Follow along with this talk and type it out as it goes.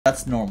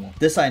That's normal.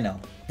 This I know.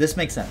 This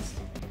makes sense.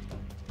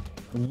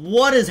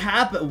 What is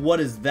What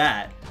is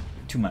that?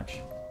 Too much.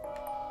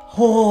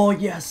 Oh,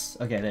 yes.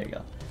 Okay, there you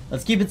go.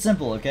 Let's keep it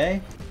simple,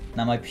 okay?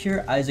 Now, my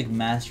pure Isaac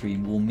mastery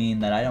will mean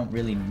that I don't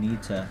really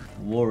need to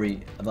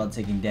worry about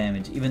taking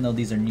damage, even though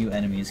these are new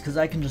enemies, because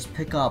I can just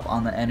pick up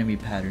on the enemy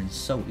patterns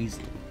so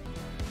easily.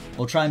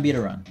 We'll try and beat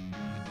a run.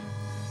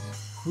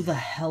 Who the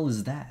hell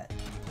is that?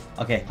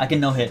 Okay, I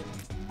can no-hit.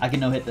 I can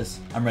no-hit this.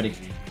 I'm ready.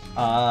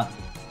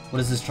 What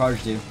does this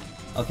charge do?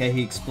 Okay,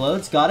 he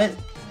explodes. Got it.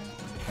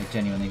 Like,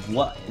 genuinely,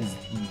 what is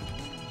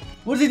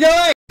he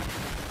doing?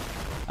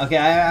 Okay,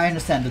 I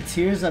understand. The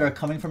tears that are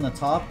coming from the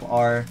top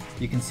are,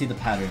 you can see the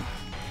pattern.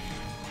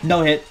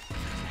 No hit.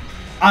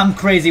 I'm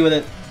crazy with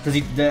it. Does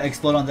he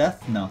explode on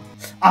death? No.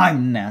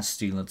 I'm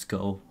nasty. Let's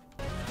go.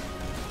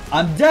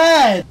 I'm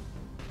dead!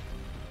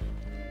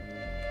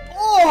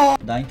 Oh!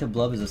 Dying to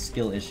Blub is a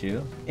skill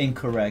issue.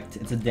 Incorrect.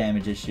 It's a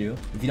damage issue.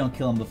 If you don't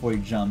kill him before he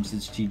jumps,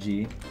 it's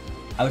GG.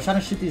 I was trying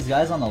to shoot these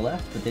guys on the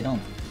left, but they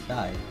don't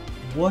die.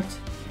 What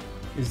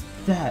is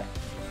that?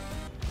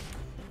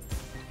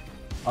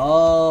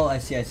 Oh, I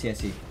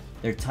see.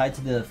 They're tied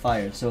to the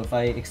fire, so if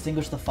I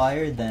extinguish the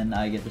fire, then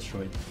I get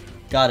destroyed.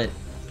 Got it.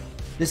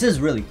 This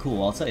is really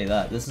cool, I'll tell you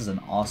that. This is an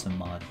awesome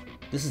mod.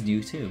 This is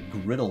new too.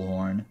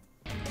 Griddlehorn.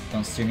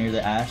 Don't steer near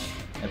the ash.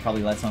 It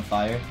probably lights on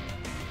fire.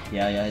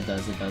 Yeah, it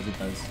does. The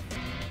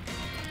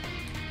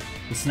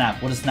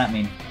snap. What does snap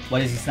mean? Why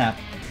does he snap?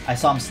 I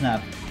saw him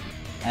snap.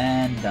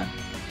 And done.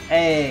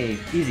 Hey,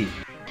 easy.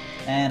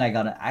 And I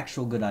got an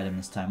actual good item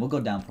this time. We'll go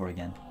downpour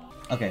again.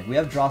 Okay, we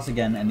have Dross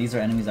again, and these are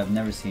enemies I've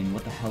never seen.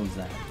 What the hell is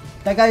that?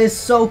 That guy is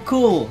so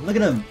cool! Look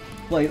at him!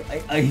 Wait,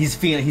 he's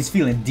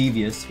feeling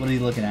devious. What are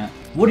you looking at?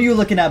 What are you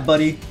looking at,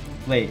 buddy?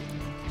 Wait,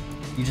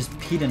 you just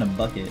peed in a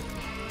bucket.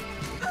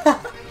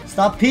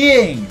 Stop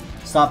peeing!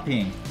 Stop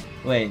peeing.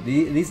 Wait,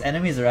 these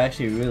enemies are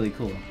actually really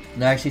cool.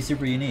 They're actually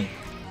super unique.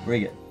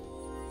 Rig it.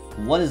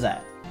 What is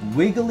that?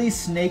 Wiggly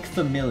snake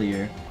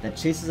familiar that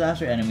chases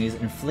after enemies,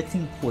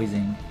 inflicting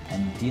poison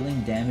and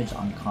dealing damage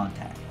on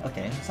contact.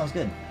 Okay, that sounds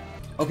good.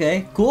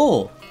 Okay,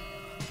 cool.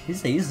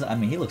 I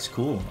mean, he looks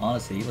cool.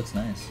 Honestly, he looks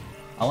nice.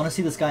 I want to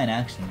see this guy in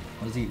action.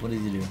 What does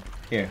he do?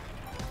 Here.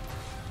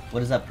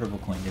 What does that purple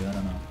coin do? I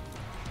don't know.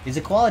 He's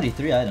a quality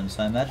 3 item,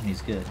 so I imagine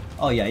he's good.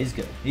 Oh yeah, he's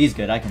good. He's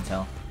good, I can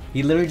tell.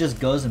 He literally just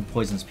goes and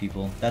poisons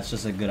people. That's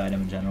just a good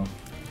item in general.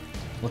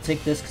 We'll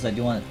take this because I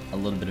do want a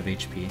little bit of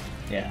HP.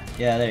 Yeah,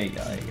 there you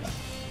go.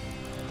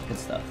 Good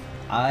stuff.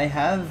 I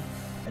have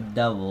a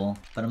devil,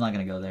 but I'm not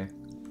gonna go there.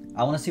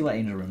 I want to see what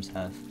angel rooms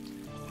have.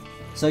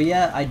 So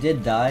yeah, I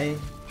did die,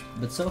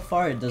 but so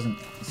far it doesn't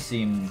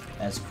seem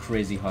as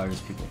crazy hard as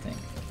people think.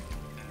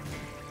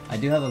 I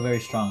do have a very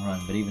strong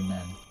run, but even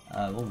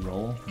then. We'll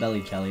roll.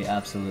 Belly jelly,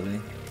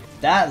 absolutely.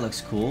 That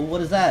looks cool.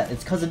 What is that?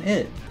 It's Cousin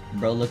It.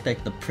 Bro looked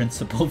like the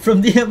principal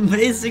from the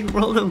Amazing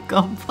World of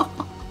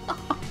Gumball.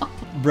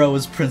 Bro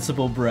was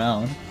Principal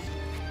Brown.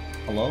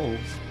 Hello?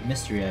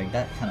 Mystery Egg,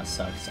 that kinda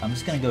sucks. I'm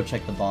just gonna go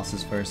check the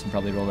bosses first and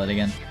probably roll that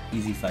again.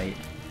 Easy fight.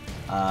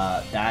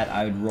 That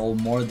I would roll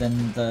more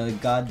than the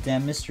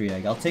goddamn Mystery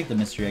Egg. I'll take the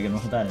Mystery Egg and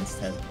roll that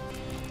instead.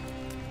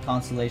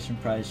 Consolation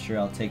prize, sure,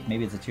 I'll take.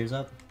 Maybe it's a Tears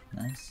Up.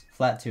 Nice.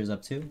 Flat Tears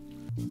Up too.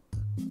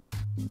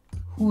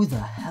 Who the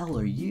hell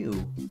are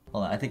you?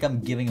 Hold on, I think I'm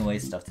giving away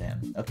stuff to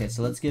him. Okay,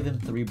 so let's give him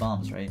 3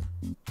 bombs, right?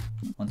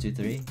 1, 2,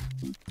 3.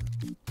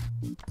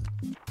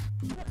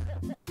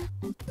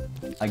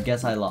 I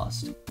guess I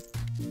lost.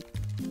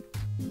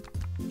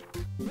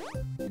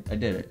 I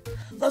did it.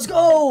 Let's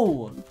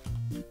go!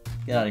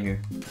 Get out of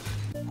here.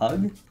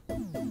 Hug?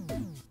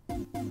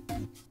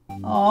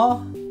 Aw.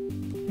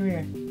 Come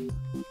here.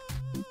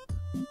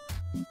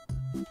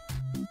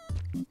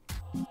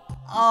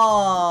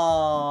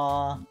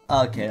 Aww.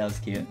 Okay, that was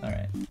cute.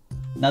 Alright.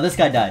 Now this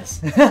guy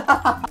dies.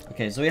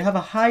 Okay, so we have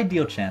a high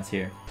deal chance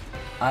here.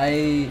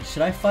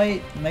 Should I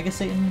fight Mega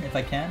Satan if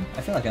I can?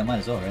 I feel like I might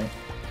as well, right?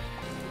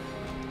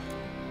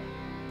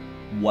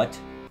 What?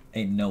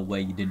 Ain't no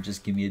way you didn't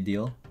just give me a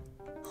deal.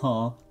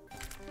 Huh?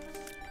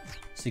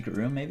 Secret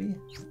room, maybe?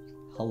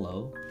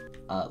 Hello?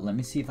 Let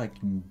me see if I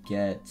can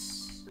get...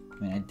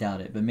 I mean, I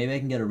doubt it, but maybe I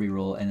can get a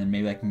reroll, and then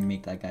maybe I can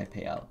make that guy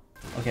pay out.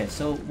 Okay,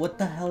 so what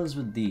the hell is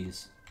with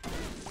these?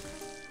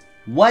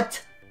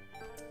 What?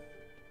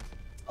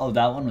 Oh,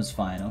 that one was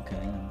fine,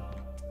 okay.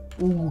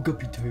 Ooh,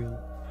 guppy tail.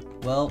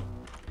 Well,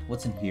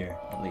 what's in here,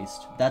 at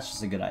least? That's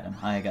just a good item.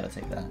 I gotta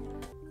take that.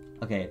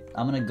 Okay,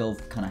 I'm gonna go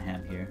kinda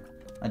ham here.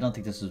 I don't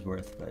think this is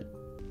worth, but...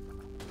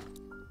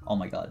 Oh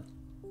my god.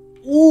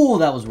 Ooh,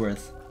 that was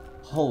worth.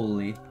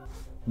 Holy.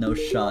 No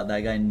shot,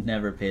 that guy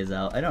never pays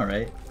out. I know,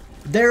 right?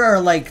 There are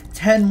like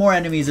 10 more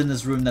enemies in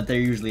this room that there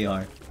usually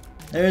are.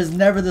 There is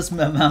never this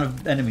amount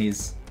of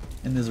enemies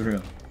in this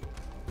room.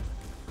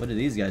 What do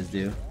these guys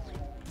do?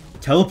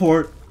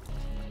 Teleport!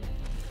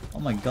 Oh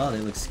my god, they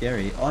look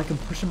scary. Oh, I can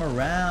push them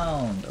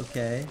around.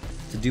 Okay.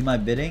 To do my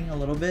bidding a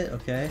little bit.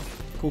 Okay.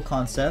 Cool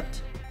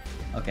concept.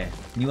 Okay.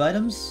 New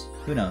items?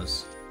 Who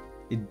knows?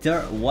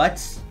 What?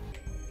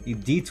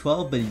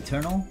 D12 but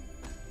eternal?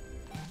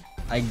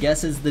 I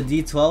guess it's the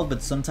D12,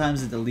 but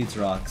sometimes it deletes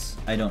rocks.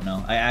 I don't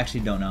know. I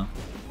actually don't know.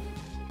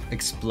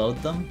 Explode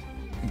them?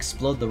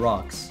 Explode the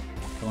rocks.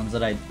 The ones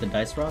that the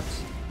dice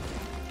rocks?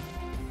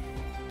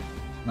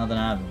 Not that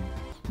I have them.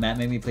 Matt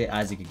made me play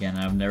Isaac again,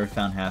 and I've never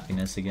found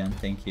happiness again.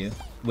 Thank you.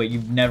 Wait,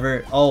 you've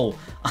never... Oh,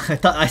 I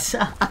thought I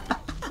said...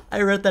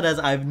 I read that as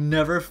I've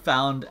never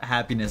found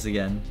happiness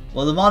again.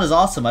 Well, the mod is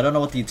awesome. I don't know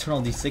what the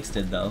Eternal D6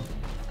 did, though.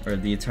 Or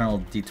the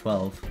Eternal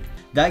D12.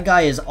 That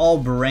guy is all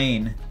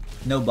brain,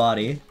 no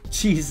body.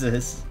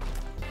 Jesus.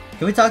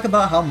 Can we talk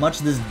about how much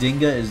this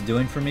Dinga is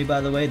doing for me, by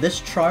the way?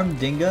 This Charmed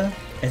Dinga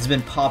has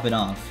been popping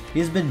off.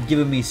 He's been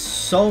giving me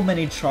so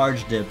many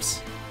charge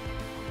dips.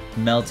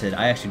 Melted.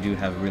 I actually do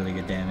have really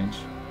good damage.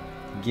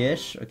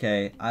 Gish.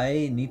 Okay,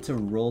 I need to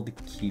roll the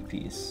key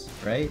piece,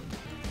 right?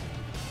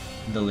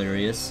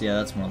 Delirious. Yeah,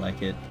 that's more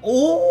like it.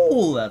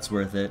 Oh, that's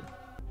worth it.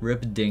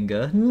 Rip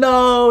Dinga.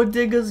 No,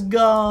 Dinga's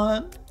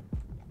gone.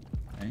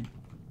 Right.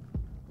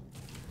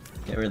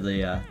 Get rid of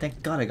the,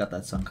 thank God I got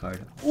that sun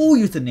card. Ooh,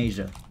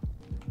 Euthanasia.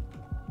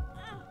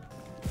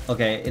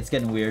 Okay, it's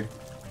getting weird.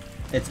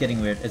 It's getting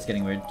weird. It's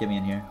getting weird. Get me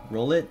in here.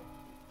 Roll it.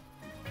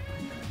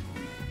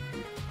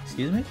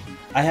 Excuse me?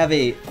 I have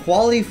a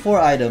quality 4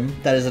 item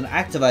that is an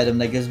active item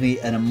that gives me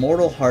an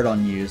immortal heart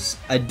on use.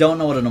 I don't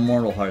know what an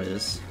immortal heart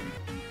is.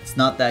 It's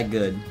not that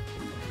good.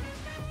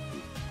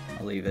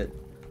 I'll leave it.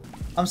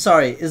 I'm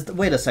sorry,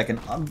 wait a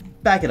second.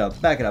 Back it up,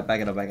 back it up,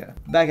 back it up, back it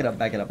up. Back it up,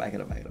 back it up, back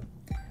it up, back it up.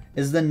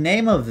 Is the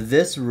name of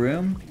this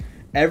room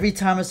every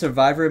time a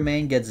survivor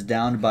main gets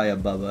downed by a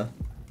Bubba?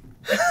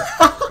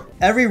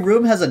 Every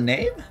room has a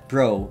name?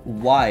 Bro,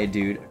 why,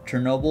 dude?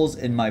 Chernobyl's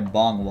in my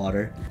bong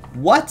water.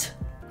 What?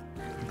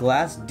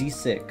 Glass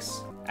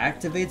D6.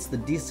 Activates the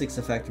D6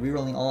 effect,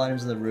 rerolling all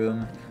items in the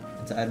room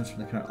into items from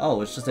the corner.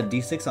 Oh, it's just a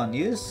D6 on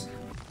use?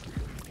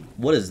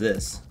 What is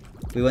this?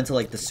 We went to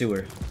like the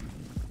sewer.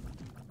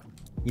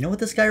 You know what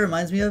this guy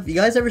reminds me of? You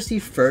guys ever see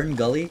Fern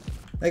Gully?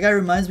 That guy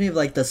reminds me of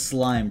like the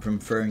slime from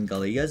Fern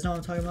Gully. You guys know what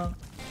I'm talking about?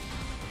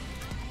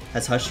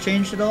 Has Hush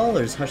changed at all,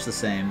 or is Hush the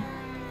same?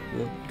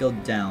 We'll go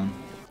down.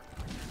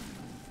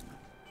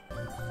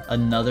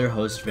 Another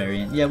host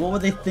variant. Yeah, what were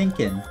they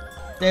thinking?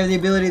 They have the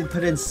ability to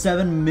put in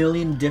 7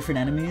 million different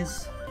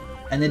enemies,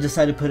 and they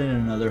decided to put in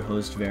another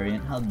host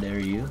variant. How dare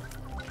you?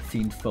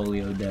 Fiend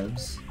Folio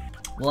devs.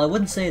 Well, I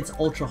wouldn't say it's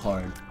ultra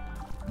hard,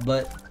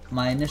 but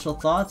my initial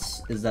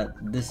thoughts is that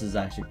this is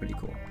actually pretty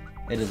cool.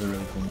 It is a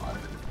really cool mod.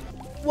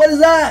 What is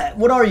that?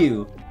 What are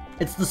you?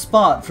 It's the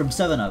Spot from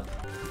 7-Up.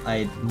 I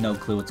had no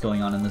clue what's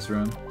going on in this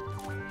room.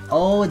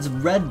 Oh, it's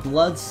red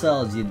blood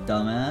cells, you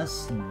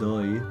dumbass.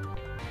 Doy.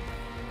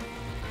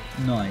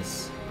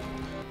 Nice.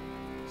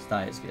 This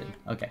die is good.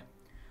 Okay.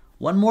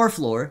 One more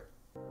floor.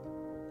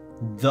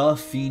 The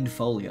Fiend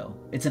Folio.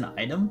 It's an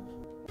item?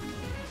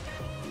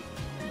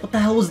 What the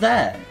hell was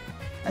that?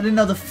 I didn't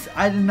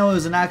know it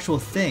was an actual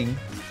thing.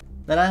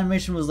 That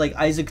animation was like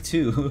Isaac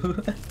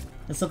 2.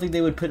 That's something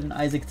they would put in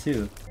Isaac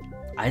 2.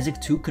 Isaac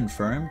 2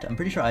 confirmed? I'm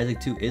pretty sure Isaac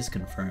 2 is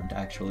confirmed,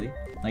 actually.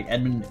 Like,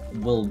 Edmund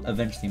will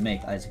eventually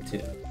make Isaac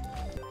 2.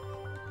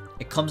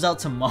 It comes out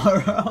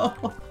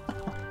tomorrow?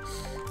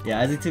 Yeah,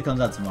 Isaac 2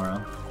 comes out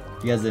tomorrow.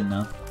 You guys didn't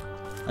know.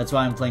 That's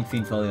why I'm playing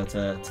Fiend Folio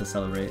to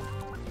celebrate.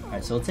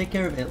 Alright, so we'll take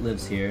care of It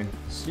Lives here.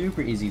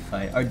 Super easy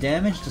fight. Our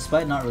damage,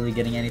 despite not really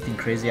getting anything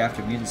crazy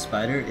after Mutant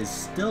Spider, is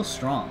still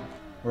strong.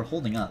 We're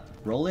holding up.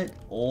 Roll it.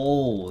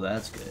 Oh,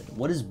 that's good.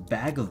 What is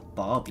Bag of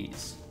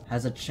Bobbies?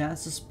 Has a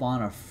chance to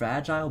spawn a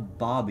fragile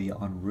Bobby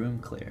on room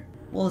clear.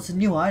 Well, it's a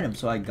new item,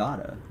 so I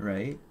gotta,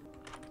 right?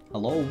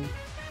 Hello?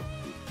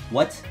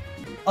 What?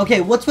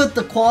 Okay, what's with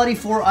the quality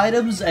 4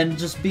 items and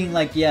just being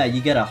like, yeah, you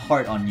get a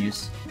heart on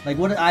use? Like,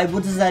 what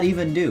does that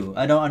even do?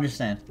 I don't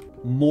understand.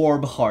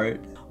 Morb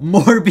heart.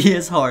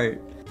 Morbius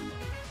heart.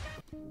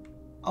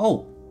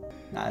 Oh.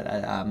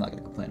 I'm not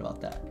gonna complain about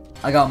that.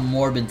 I got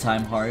Morb in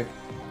Time heart.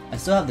 I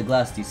still have the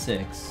glass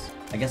D6.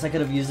 I guess I could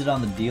have used it on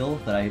the deal,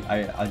 but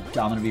I'm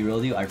gonna be real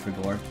with you, I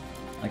forgot.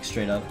 Like,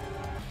 straight up.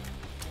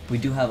 We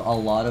do have a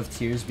lot of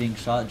tears being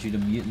shot due to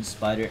Mutant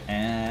Spider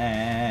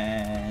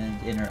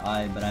and Inner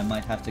Eye, but I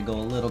might have to go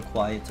a little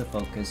quiet to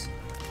focus.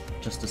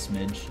 Just a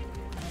smidge.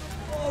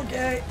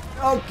 Okay,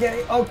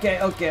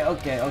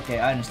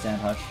 I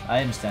understand, Hush.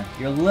 I understand.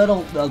 You're a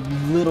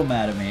little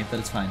mad at me, but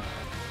it's fine.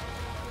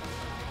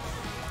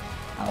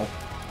 Ow.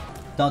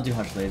 Don't do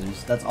Hush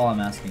lasers. That's all I'm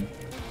asking.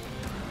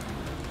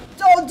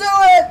 Don't do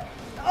it!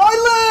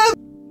 I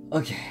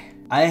live! Okay.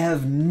 I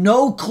have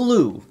no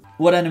clue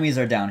what enemies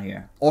are down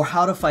here, or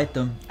how to fight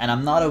them, and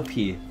I'm not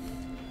OP,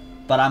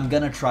 but I'm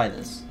gonna try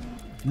this.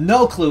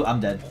 No clue. I'm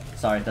dead.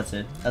 Sorry, that's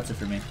it. That's it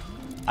for me.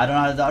 I don't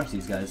know how to dodge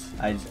these guys.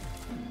 I'm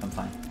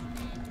fine.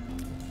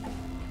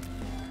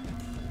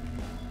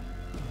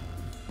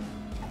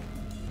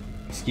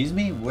 Excuse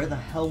me? Where the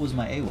hell was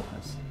my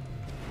AWAS?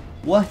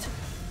 What?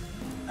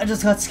 I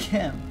just got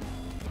scammed.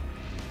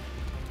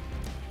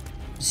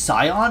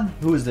 Scion?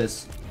 Who is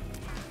this?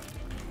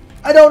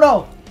 I don't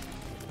know!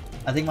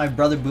 I think my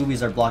brother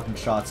boobies are blocking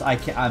shots.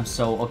 I'm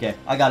so... Okay,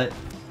 I got it.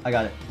 I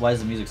got it. Why is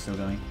the music still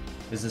going?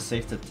 Is this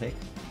safe to take?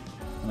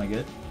 Am I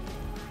good?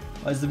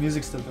 Why is the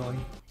music still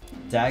going?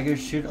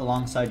 Daggers shoot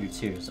alongside your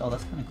tears. Oh,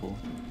 that's kind of cool.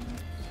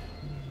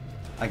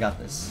 I got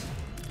this.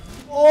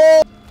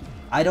 Oh!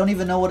 I don't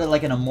even know what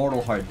like an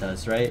immortal heart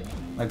does, right?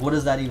 Like, what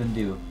does that even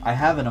do? I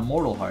have an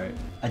immortal heart.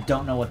 I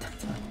don't know what that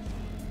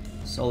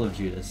does. Soul of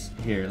Judas.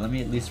 Here, let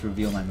me at least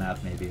reveal my map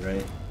maybe,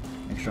 right?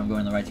 Make sure I'm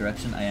going in the right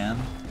direction. I am.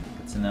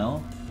 Good to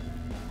know.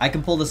 I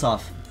can pull this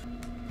off.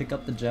 Pick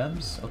up the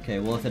gems? Okay,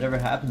 well if it ever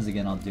happens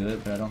again I'll do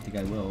it, but I don't think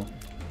I will.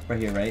 Right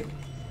here, right?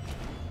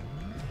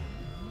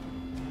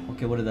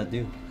 Okay, what did that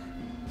do?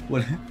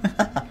 What?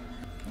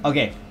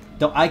 Okay,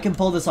 I can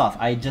pull this off.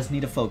 I just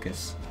need to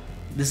focus.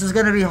 This is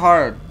gonna be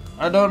hard.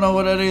 I don't know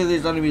what any of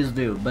these enemies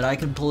do, but I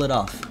can pull it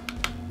off.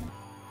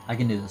 I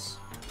can do this.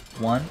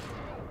 1,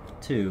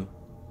 2,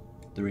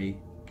 3,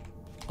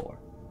 4.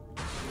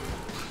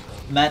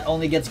 Matt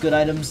only gets good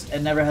items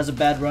and never has a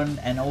bad run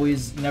and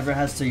always never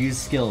has to use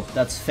skill.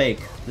 That's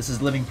fake. This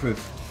is living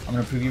proof. I'm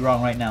gonna prove you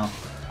wrong right now.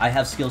 I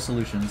have skill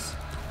solutions.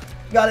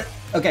 Got it.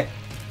 Okay.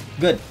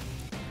 Good.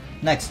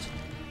 Next.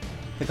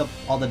 Pick up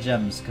all the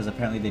gems because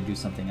apparently they do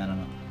something. I don't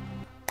know.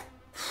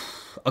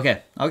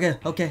 Okay.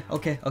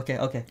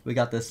 We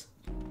got this.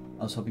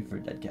 I was hoping for a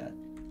dead cat.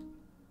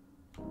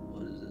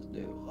 What does this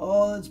do?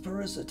 Oh, it's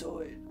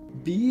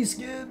parasitoid. Bee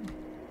skin.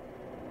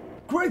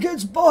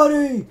 Cricket's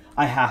body.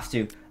 I have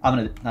to. I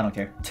don't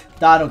care.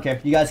 I don't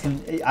care. You guys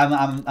can.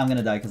 I'm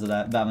gonna die because of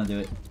that, but I'm gonna do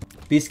it.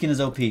 Bee skin is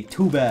OP.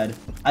 Too bad.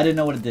 I didn't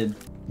know what it did.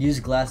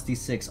 Use glass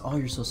D6. Oh,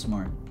 you're so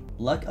smart.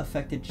 Luck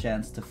affected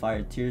chance to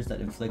fire tears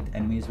that inflict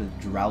enemies with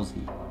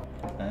drowsy.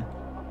 Okay.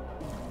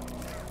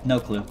 No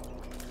clue.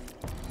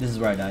 This is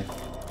where I die.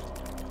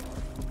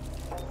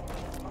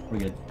 We're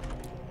good.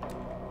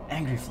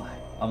 Angry flag.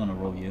 I'm gonna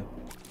roll you.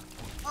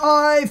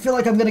 I feel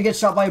like I'm gonna get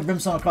shot by a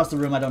brimstone across the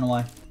room. I don't know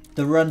why.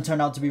 The run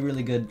turned out to be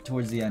really good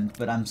towards the end,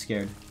 but I'm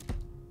scared.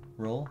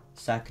 Roll.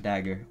 Sack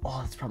dagger.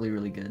 Oh, that's probably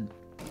really good.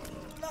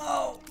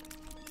 No!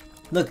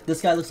 Look,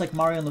 this guy looks like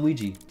Mario and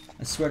Luigi.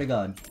 I swear to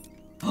God.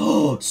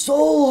 Oh,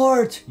 soul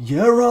heart!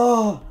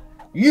 Yeah!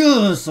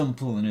 Yes, I'm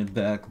pulling it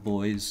back,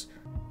 boys.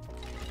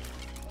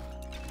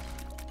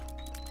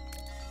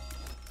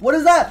 What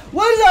is that?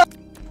 What is that?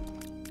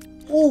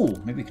 Oh,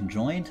 maybe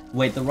conjoined?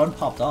 Wait, the run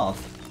popped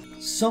off.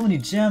 So many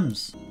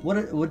gems.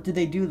 What did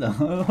they do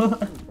though?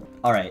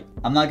 Alright,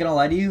 I'm not gonna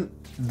lie to you.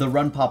 The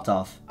run popped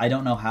off. I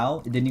don't know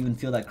how. It didn't even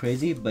feel that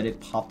crazy, but it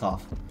popped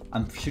off.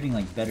 I'm shooting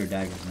like better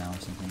daggers now or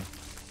something.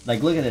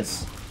 Like, look at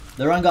this.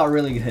 The run got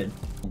really good.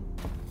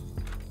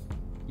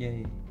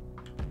 Yay.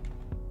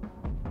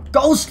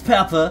 Ghost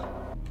pepper!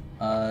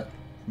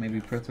 Maybe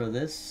throw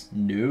this?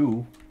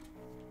 No.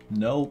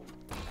 Nope.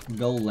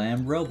 Go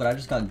Lambro, but I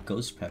just got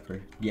ghost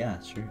pepper.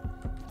 Yeah, sure.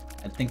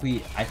 I think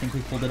we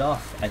pulled it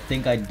off. I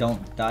think I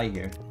don't die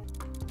here.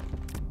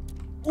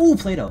 Ooh,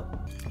 Play-Doh.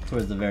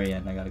 Towards the very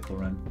end, I got a cool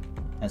run.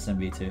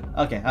 SMB too.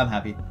 Okay, I'm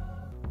happy.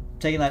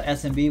 Taking that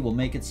SMB will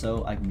make it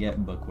so I can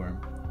get Bookworm.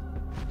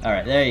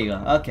 Alright, there you go.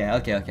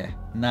 Okay.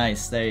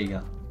 Nice, there you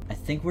go. I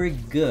think we're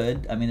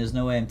good. I mean, there's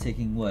no way I'm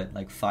taking, what,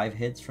 like 5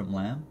 hits from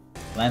Lamb?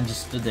 Lamb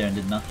just stood there and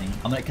did nothing.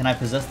 Can I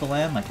possess the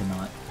Lamb? I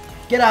cannot.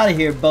 Get out of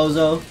here,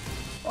 bozo!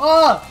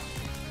 Oh!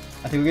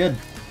 I think we're good.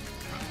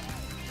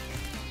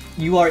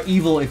 You are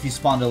evil if you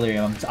spawn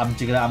Delirium. I'm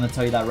gonna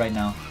tell you that right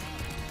now.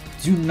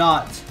 Do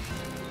not.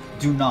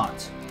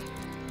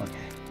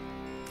 Okay.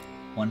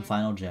 One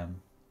final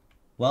gem.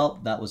 Well,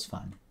 that was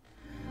fun.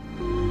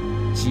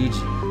 GG.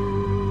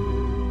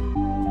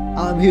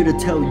 I'm here to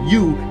tell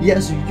you,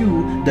 yes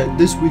you, that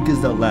this week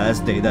is the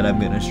last day that I'm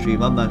gonna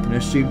stream. I'm not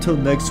gonna stream till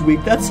next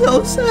week. That's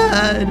so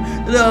sad.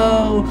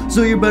 No.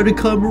 So you better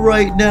come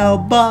right now.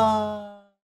 Bye.